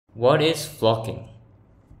What is flocking?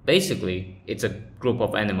 Basically, it's a group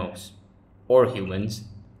of animals, or humans,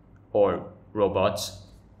 or robots.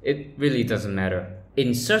 It really doesn't matter.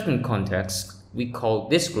 In certain contexts, we call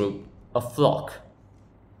this group a flock.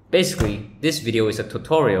 Basically, this video is a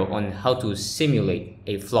tutorial on how to simulate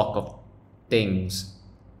a flock of things.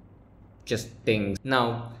 Just things.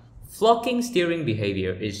 Now, flocking steering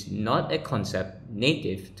behavior is not a concept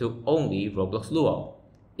native to only Roblox Luau.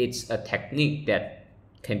 It's a technique that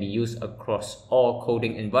can be used across all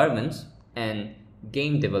coding environments and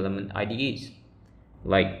game development IDEs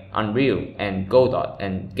like Unreal and Godot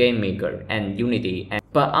and GameMaker and Unity.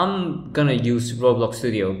 But I'm gonna use Roblox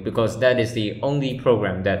Studio because that is the only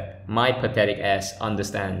program that my pathetic ass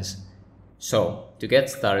understands. So to get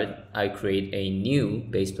started, I create a new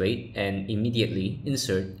base plate and immediately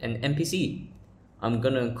insert an NPC. I'm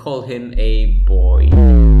gonna call him a boy.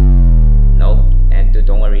 No, and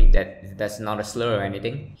don't worry, that's not a slur or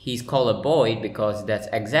anything. He's called a boy because that's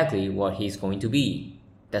exactly what he's going to be.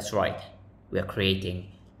 That's right, we're creating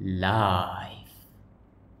life.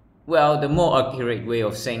 Well, the more accurate way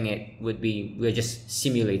of saying it would be we're just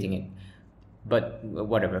simulating it. But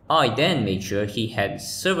whatever. I then made sure he had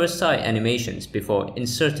server-side animations before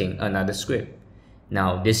inserting another script.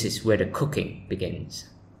 Now this is where the cooking begins.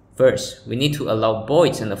 First, we need to allow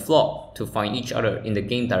boids and the flock to find each other in the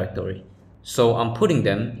game directory. So I'm putting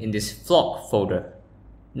them in this flock folder.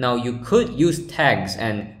 Now you could use tags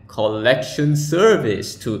and collection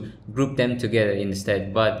service to group them together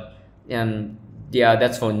instead, but yeah,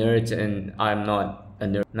 that's for nerds and I'm not a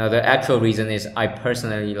nerd. Now the actual reason is I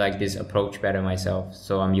personally like this approach better myself,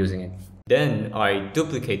 so I'm using it. Then I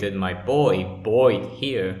duplicated my boyd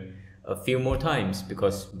here a few more times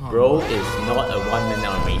because bro is not a one-man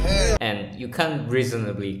army and you can't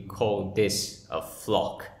reasonably call this a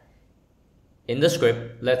flock. In the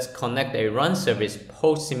script, let's connect a run service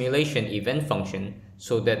post simulation event function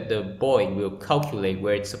so that the boid will calculate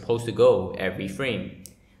where it's supposed to go every frame.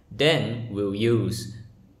 Then we'll use...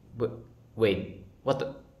 wait, what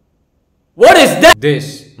is that?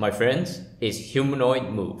 This, my friends, is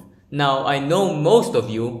humanoid move. Now I know most of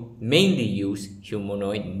you mainly use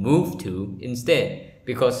humanoid move to instead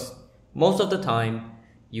because most of the time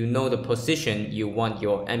you know the position you want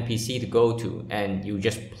your NPC to go to and you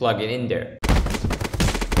just plug it in there.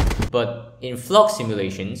 But in flock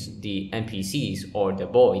simulations, the NPCs or the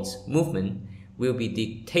boids movement will be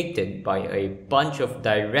dictated by a bunch of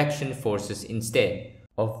direction forces instead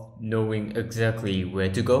of knowing exactly where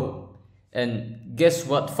to go. And guess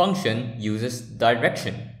what function uses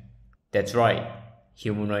direction? That's right,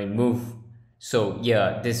 humanoid move. So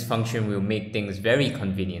yeah, this function will make things very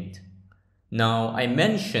convenient. Now I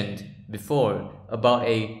mentioned before about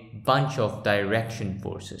a bunch of direction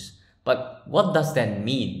forces, but what does that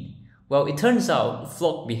mean? Well, it turns out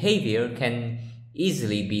flock behavior can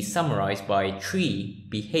easily be summarized by 3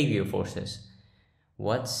 behavior forces.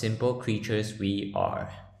 What simple creatures we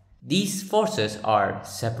are. These forces are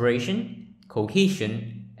separation,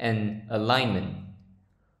 cohesion, and alignment.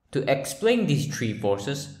 To explain these 3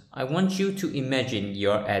 forces, I want you to imagine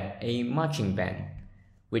you're at a marching band,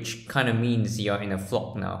 which kinda means you're in a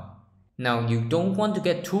flock now. Now, you don't want to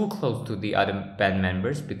get too close to the other band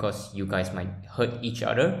members because you guys might hurt each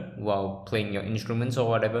other while playing your instruments or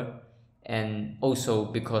whatever. And also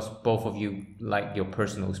because both of you like your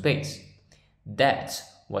personal space. That's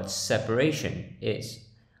what separation is.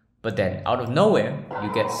 But then out of nowhere,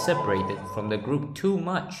 you get separated from the group too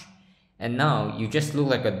much. And now you just look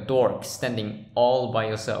like a dork standing all by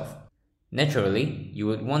yourself. Naturally, you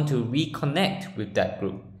would want to reconnect with that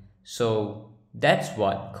group. So that's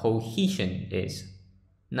what cohesion is.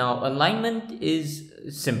 Now, alignment is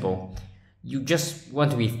simple. You just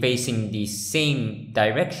want to be facing the same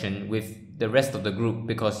direction with the rest of the group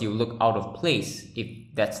because you look out of place if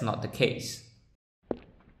that's not the case.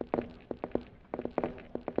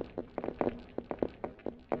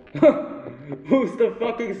 Who's the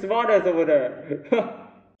fucking smartest over there?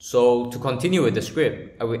 So to continue with the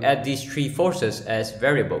script, I will add these 3 forces as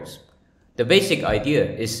variables. The basic idea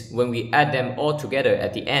is when we add them all together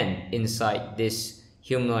at the end inside this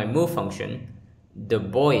humanoid move function, the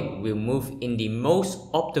boid will move in the most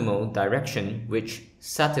optimal direction which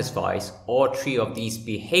satisfies all 3 of these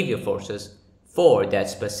behavior forces for that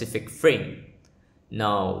specific frame.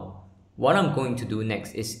 Now, what I'm going to do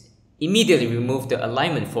next is immediately remove the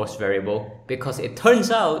alignment force variable because it turns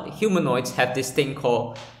out humanoids have this thing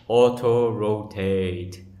called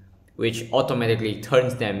auto-rotate, which automatically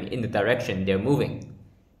turns them in the direction they're moving.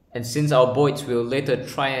 And since our boids will later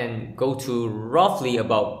try and go to roughly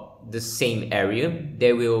about the same area,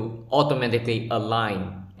 they will automatically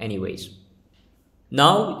align anyways.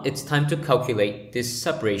 Now it's time to calculate this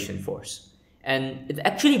separation force. And it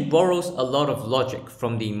actually borrows a lot of logic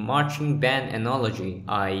from the marching band analogy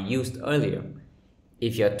I used earlier.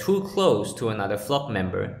 If you're too close to another flock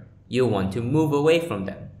member, you want to move away from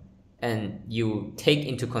them. And you take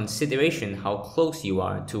into consideration how close you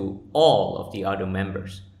are to all of the other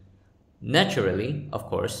members. Naturally, of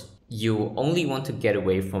course, you only want to get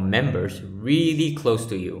away from members really close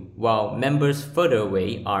to you, while members further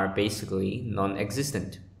away are basically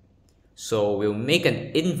non-existent. So we'll make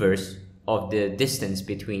an inverse of the distance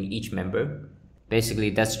between each member.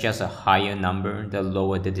 Basically, that's just a higher number the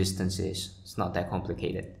lower the distance is. It's not that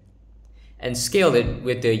complicated. And scale it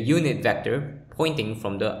with the unit vector pointing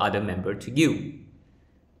from the other member to you.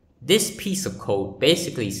 This piece of code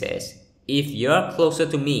basically says, if you're closer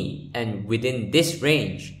to me and within this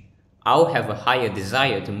range, I'll have a higher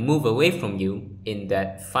desire to move away from you in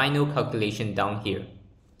that final calculation down here.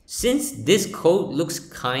 Since this code looks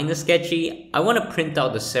kinda sketchy, I want to print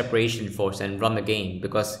out the separation force and run the game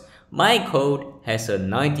because my code has a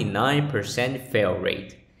 99% fail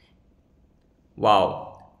rate.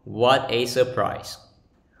 Wow, what a surprise.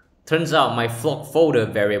 Turns out my flock folder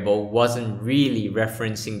variable wasn't really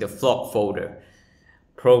referencing the flock folder.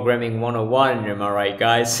 Programming 101, am I right,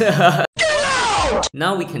 guys?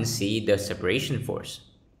 Now we can see the separation force,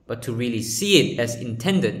 but to really see it as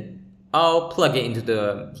intended, I'll plug it into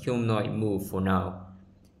the humanoid move for now.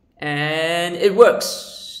 And it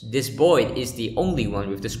works! This boid is the only one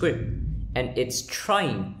with the script, and it's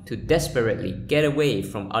trying to desperately get away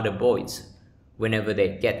from other boids whenever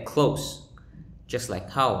they get close, just like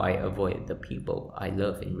how I avoid the people I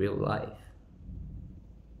love in real life.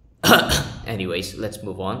 Anyways, let's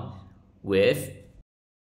move on with...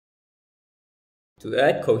 To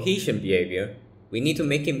add cohesion behavior, we need to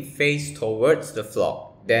make him face towards the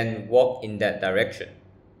flock, then walk in that direction.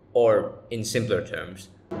 Or, in simpler terms,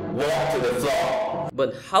 walk to the flock.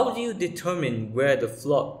 But how do you determine where the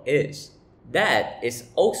flock is? That is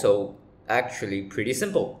also actually pretty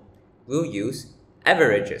simple. We'll use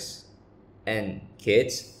averages. And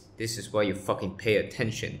kids, this is why you fucking pay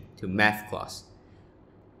attention to math class.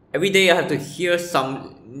 Every day I have to hear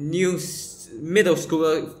some new middle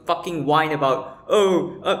schooler fucking whine about,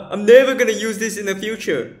 oh, I'm never gonna use this in the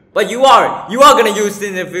future. But you are gonna use it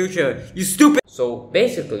in the future, you stupid. So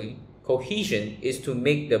basically, cohesion is to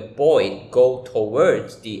make the boid go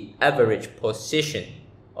towards the average position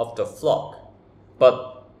of the flock.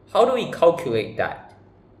 But how do we calculate that?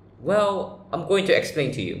 Well, I'm going to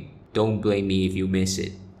explain to you. Don't blame me if you miss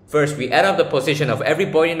it. First, we add up the position of every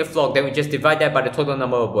boid in the flock, then we just divide that by the total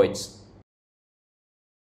number of boids.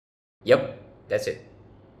 Yep, that's it.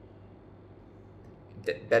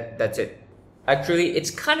 That's it. Actually,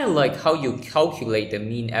 it's kind of like how you calculate the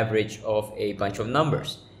mean average of a bunch of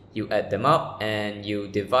numbers. You add them up and you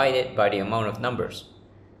divide it by the amount of numbers.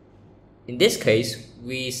 In this case,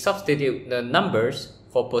 we substitute the numbers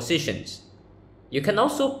for positions. You can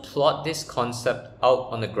also plot this concept out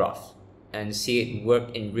on the graph and see it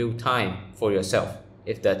work in real time for yourself,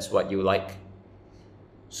 if that's what you like.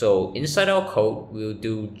 So inside our code, we'll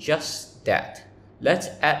do just that. Let's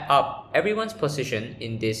add up everyone's position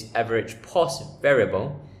in this average pos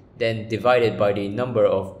variable, then divide it by the number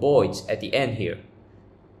of boids at the end here.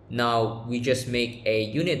 Now we just make a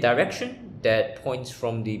unit direction that points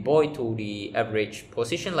from the boid to the average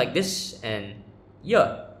position like this, and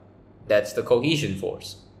yeah, that's the cohesion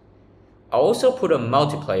force. I also put a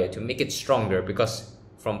multiplier to make it stronger because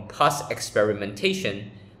from past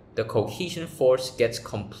experimentation, the cohesion force gets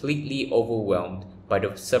completely overwhelmed by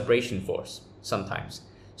the separation force sometimes.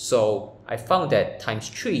 So I found that times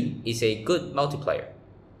 3 is a good multiplier.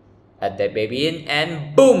 Add that baby in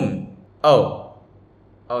and boom! Oh,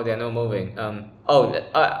 they're not moving.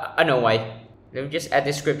 I know why. Let me just add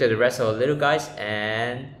this script to the rest of the little guys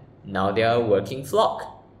and now they are a working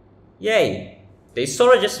flock. Yay! They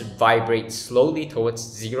sort of just vibrate slowly towards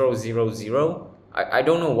 0, 0, 0. I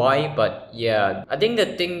don't know why, but yeah. I think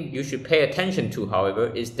the thing you should pay attention to, however,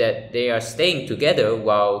 is that they are staying together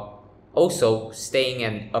while also staying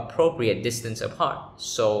an appropriate distance apart.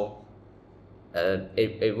 So,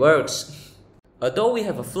 it works. Although we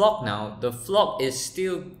have a flock now, the flock is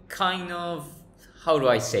still kind of, how do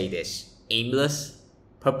I say this? Aimless?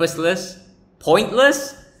 Purposeless?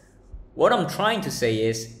 Pointless? What I'm trying to say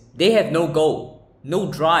is, they have no goal,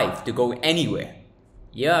 no drive to go anywhere.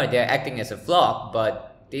 Yeah, they're acting as a flock,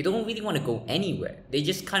 but they don't really want to go anywhere. They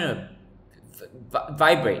just kind of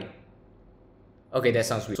vibrate. Okay, that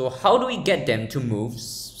sounds weird. So how do we get them to move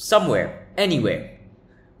somewhere, anywhere?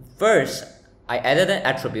 First, I added an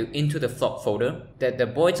attribute into the flock folder that the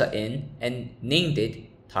boids are in and named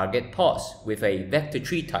it target pos with a vector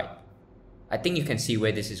tree type. I think you can see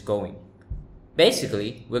where this is going.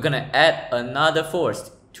 Basically, we're gonna add another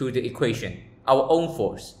force to the equation, our own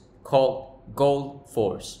force, called goal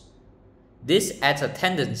force. This adds a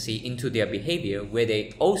tendency into their behavior where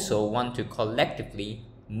they also want to collectively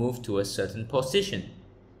move to a certain position.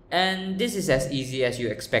 And this is as easy as you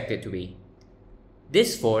expect it to be.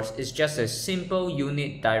 This force is just a simple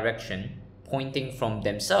unit direction pointing from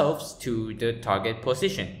themselves to the target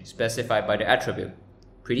position specified by the attribute.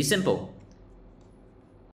 Pretty simple.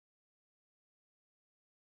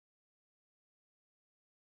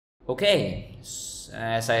 Okay,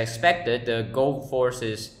 as I expected, the goal force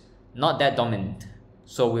is not that dominant,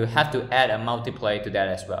 so we'll have to add a multiplier to that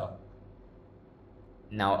as well.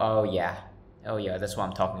 Now, oh yeah, that's what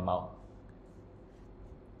I'm talking about.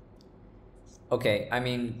 Okay, I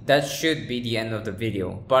mean, that should be the end of the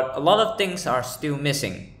video, but a lot of things are still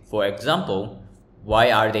missing. For example,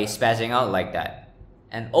 why are they spazzing out like that?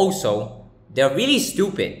 And also, they're really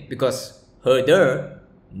stupid because herder,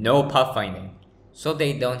 no pathfinding. So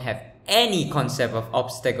they don't have any concept of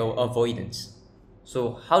obstacle avoidance.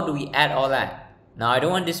 So how do we add all that? Now I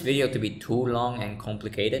don't want this video to be too long and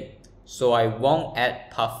complicated, so I won't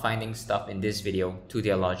add pathfinding stuff in this video to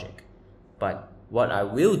their logic. But what I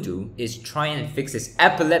will do is try and fix this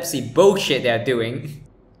epilepsy bullshit they're doing.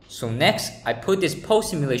 So next, I put this post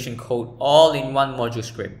simulation code all in one module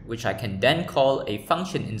script, which I can then call a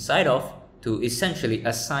function inside of to essentially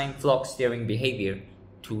assign flock steering behavior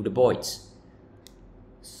to the boids.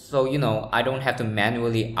 So I don't have to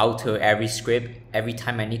manually alter every script every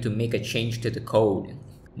time I need to make a change to the code.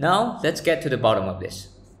 Now let's get to the bottom of this.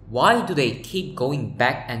 Why do they keep going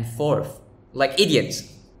back and forth like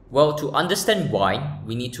idiots? Well, to understand why,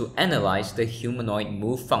 we need to analyze the humanoid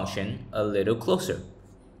move function a little closer.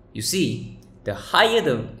 You see, the higher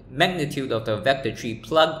the magnitude of the vector tree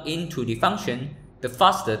plugged into the function, the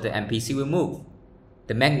faster the NPC will move.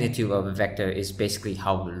 The magnitude of a vector is basically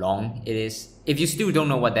how long it is. If you still don't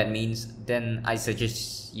know what that means, then I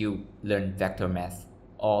suggest you learn vector math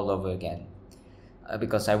all over again.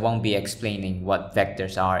 Because I won't be explaining what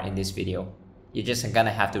vectors are in this video. You're just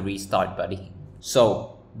gonna have to restart, buddy.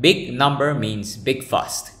 So, big number means big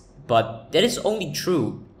fast, but that is only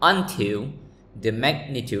true until the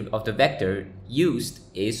magnitude of the vector used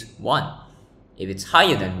is 1. If it's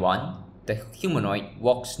higher than 1, the humanoid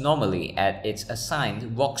walks normally at its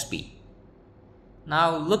assigned walk speed.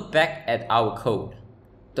 Now look back at our code.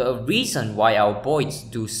 The reason why our boids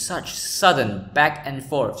do such sudden back and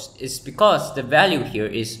forths is because the value here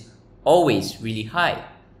is always really high.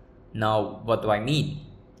 Now what do I mean?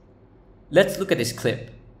 Let's look at this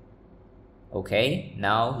clip. Okay,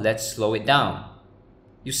 now let's slow it down.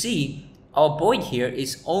 You see, our boid here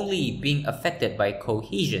is only being affected by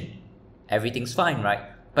cohesion. Everything's fine, right?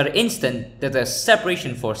 But the instant that the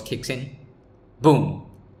separation force kicks in, boom!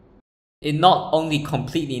 It not only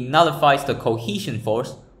completely nullifies the cohesion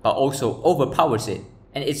force, but also overpowers it,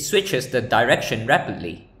 and it switches the direction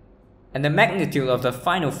rapidly. And the magnitude of the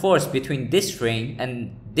final force between this frame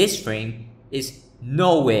and this frame is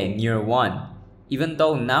nowhere near 1. Even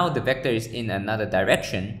though now the vector is in another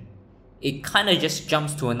direction, it kinda just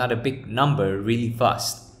jumps to another big number really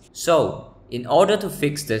fast. So, in order to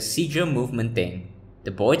fix the seizure movement thing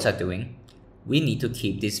the boids are doing, we need to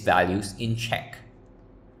keep these values in check.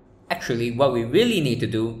 Actually, what we really need to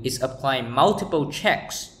do is apply multiple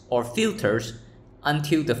checks or filters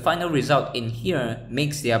until the final result in here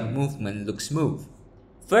makes their movement look smooth.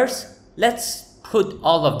 First, let's put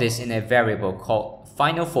all of this in a variable called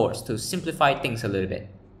final force to simplify things a little bit.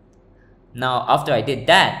 Now, after I did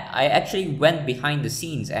that, I actually went behind the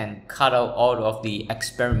scenes and cut out all of the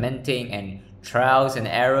experimenting and trials and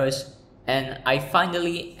errors, and I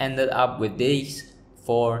finally ended up with these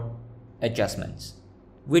 4 adjustments,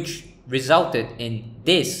 which resulted in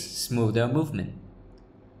this smoother movement.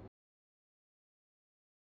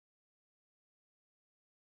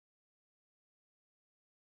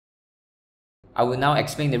 I will now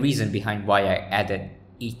explain the reason behind why I added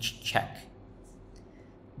each check.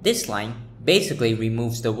 This line basically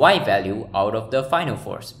removes the y value out of the final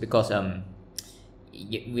force because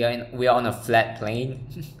we are on a flat plane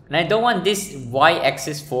and I don't want this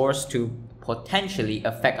y-axis force to potentially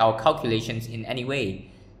affect our calculations in any way,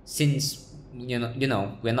 since you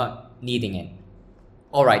know we're not needing it.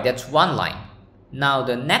 Alright, that's one line. Now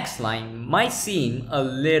the next line might seem a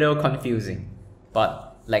little confusing, but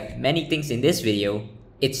like many things in this video,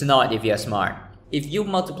 it's not if you're smart. If you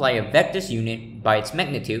multiply a vector's unit by its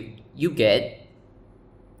magnitude, you get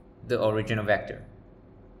the original vector.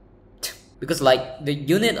 Because like the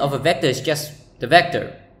unit of a vector is just the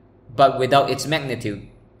vector, but without its magnitude.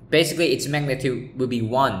 basically its magnitude will be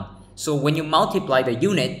 1. So when you multiply the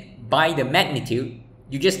unit by the magnitude,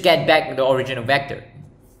 you just get back the original vector.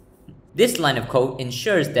 This line of code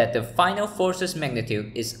ensures that the final force's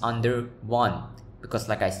magnitude is under 1, because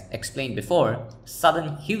like I explained before,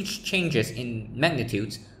 sudden huge changes in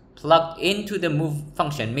magnitudes plugged into the move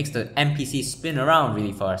function makes the NPC spin around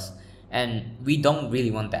really fast, and we don't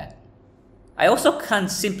really want that. I also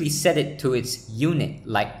can't simply set it to its unit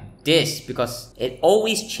like this, because it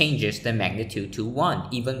always changes the magnitude to 1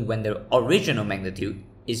 even when the original magnitude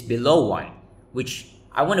is below 1, which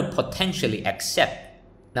I want to potentially accept.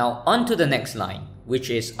 Now on to the next line, which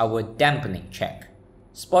is our dampening check.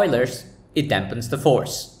 Spoilers, it dampens the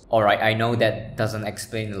force. Alright, I know that doesn't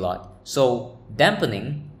explain a lot. So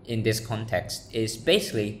dampening in this context is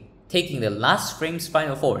basically taking the last frame's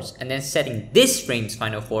final force and then setting this frame's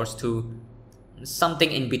final force to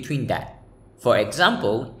something in between that. For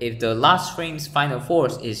example, if the last frame's final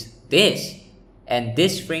force is this, and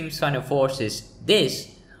this frame's final force is this,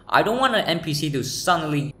 I don't want an NPC to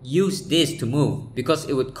suddenly use this to move, because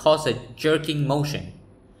it would cause a jerking motion,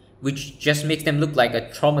 which just makes them look like a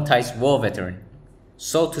traumatized war veteran.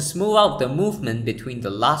 So to smooth out the movement between the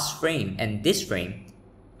last frame and this frame,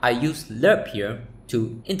 I use lerp here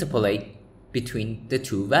to interpolate between the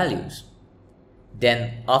two values.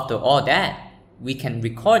 Then after all that, we can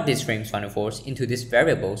record this frame's final force into this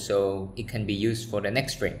variable so it can be used for the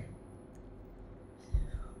next frame.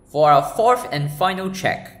 For our fourth and final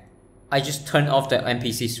check, I just turn off the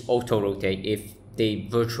NPC's auto-rotate if they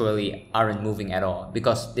virtually aren't moving at all,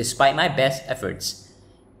 because despite my best efforts,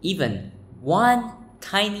 even one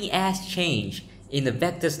tiny ass change in the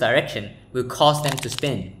vector's direction will cause them to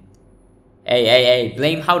spin. Hey,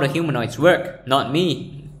 blame how the humanoids work, not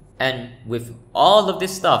me. And with all of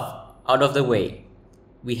this stuff out of the way,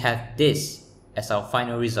 we have this as our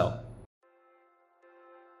final result.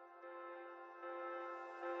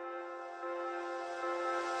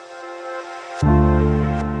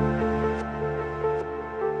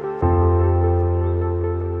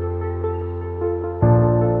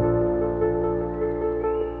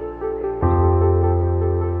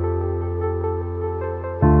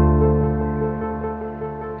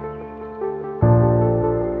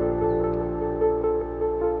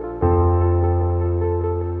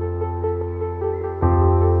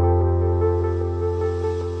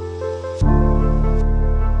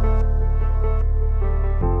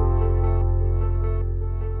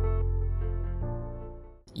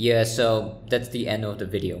 Yeah, so that's the end of the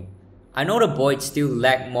video. I know the boids still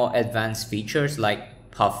lack more advanced features like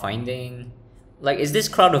pathfinding. Like, is this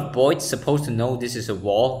crowd of boids supposed to know this is a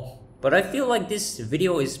wall? But I feel like this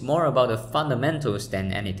video is more about the fundamentals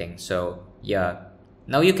than anything, so yeah.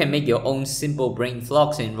 Now you can make your own simple brain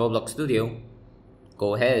vlogs in Roblox Studio.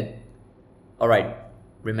 Go ahead. Alright,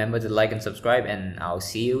 remember to like and subscribe, and I'll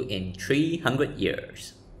see you in 300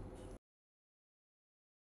 years.